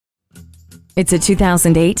It's a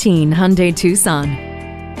 2018 Hyundai Tucson.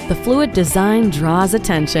 The fluid design draws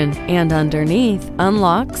attention and underneath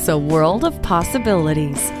unlocks a world of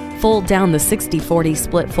possibilities. Fold down the 60/40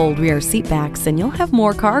 split-fold rear seatbacks and you'll have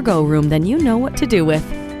more cargo room than you know what to do with.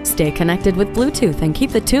 Stay connected with Bluetooth and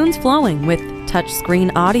keep the tunes flowing with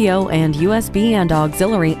touchscreen audio and USB and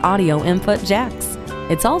auxiliary audio input jacks.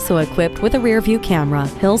 It's also equipped with a rear-view camera,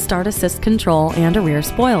 hill start assist control, and a rear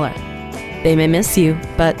spoiler. They may miss you,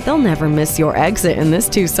 but they'll never miss your exit in this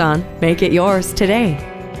Tucson. Make it yours today.